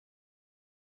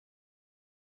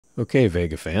Okay,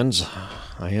 Vega fans,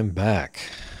 I am back,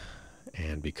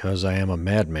 and because I am a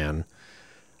madman,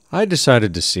 I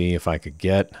decided to see if I could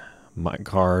get my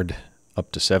card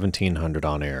up to 1700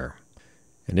 on air.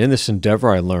 And in this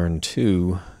endeavor, I learned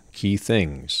two key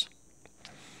things.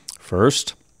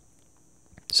 First,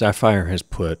 Sapphire has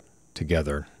put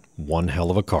together one hell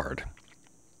of a card.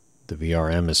 The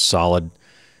VRM is solid,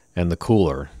 and the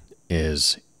cooler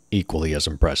is equally as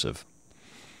impressive.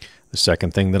 The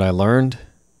second thing that I learned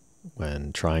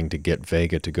when trying to get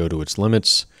Vega to go to its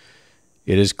limits,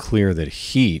 it is clear that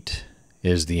heat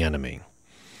is the enemy.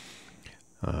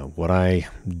 What I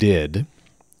did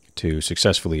to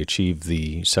successfully achieve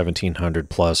the 1700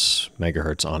 plus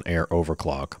megahertz on air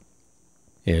overclock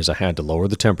is I had to lower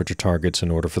the temperature targets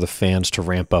in order for the fans to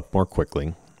ramp up more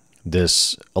quickly.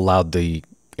 This allowed the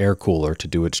air cooler to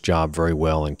do its job very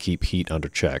well and keep heat under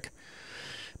check,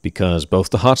 because both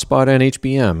the hotspot and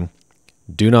HBM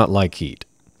do not like heat.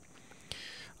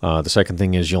 The second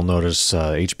thing is you'll notice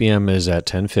HBM is at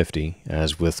 1050,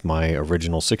 as with my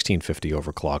original 1650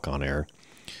 overclock on air.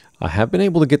 I have been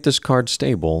able to get this card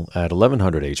stable at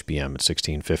 1100 HBM at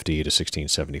 1650 to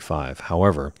 1675.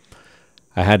 However,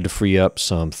 I had to free up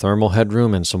some thermal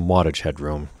headroom and some wattage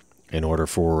headroom in order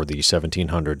for the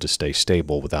 1700 to stay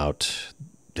stable without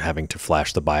having to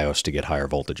flash the BIOS to get higher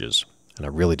voltages. And I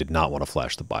really did not want to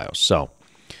flash the BIOS. So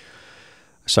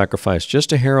I sacrificed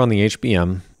just a hair on the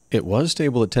HBM. It was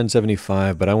stable at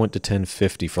 1075, but I went to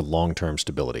 1050 for long-term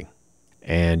stability.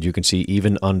 And you can see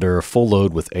even under full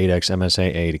load with 8x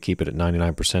MSAA to keep it at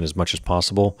 99% as much as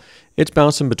possible, it's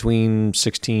bouncing between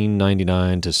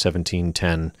 1699 to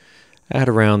 1710 at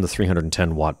around the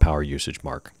 310 watt power usage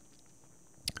mark.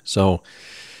 So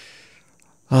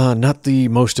not the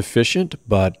most efficient,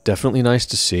 but definitely nice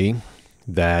to see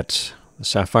that the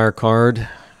Sapphire card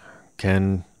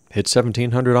can hit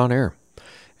 1700 on air.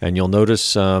 And you'll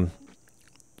notice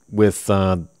with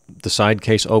the side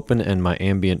case open and my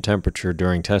ambient temperature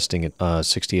during testing at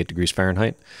 68 degrees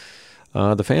Fahrenheit,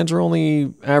 the fans are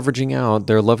only averaging out.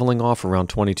 They're leveling off around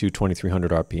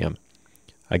 2300 RPM.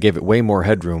 I gave it way more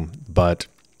headroom, but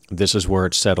this is where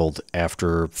it settled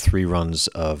after 3 runs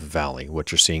of Valley.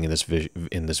 What you're seeing in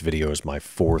this video is my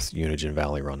 4th Unigine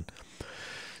Valley run.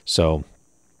 So,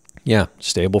 yeah,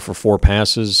 stable for 4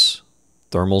 passes.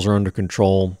 Thermals are under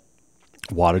control.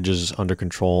 Wattage is under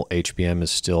control. HBM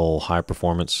is still high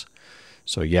performance.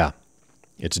 So yeah,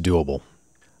 it's doable.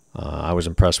 I was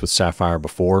impressed with Sapphire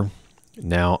before.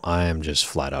 Now I am just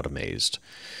flat out amazed.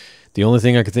 The only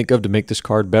thing I could think of to make this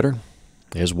card better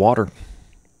is water.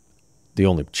 The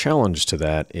only challenge to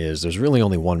that is there's really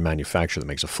only one manufacturer that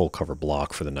makes a full cover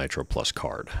block for the Nitro Plus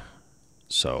card.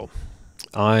 So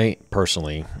I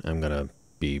personally am going to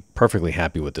be perfectly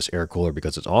happy with this air cooler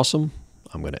because it's awesome.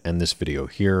 I'm going to end this video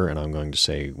here, and I'm going to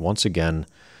say once again,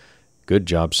 good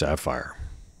job, Sapphire.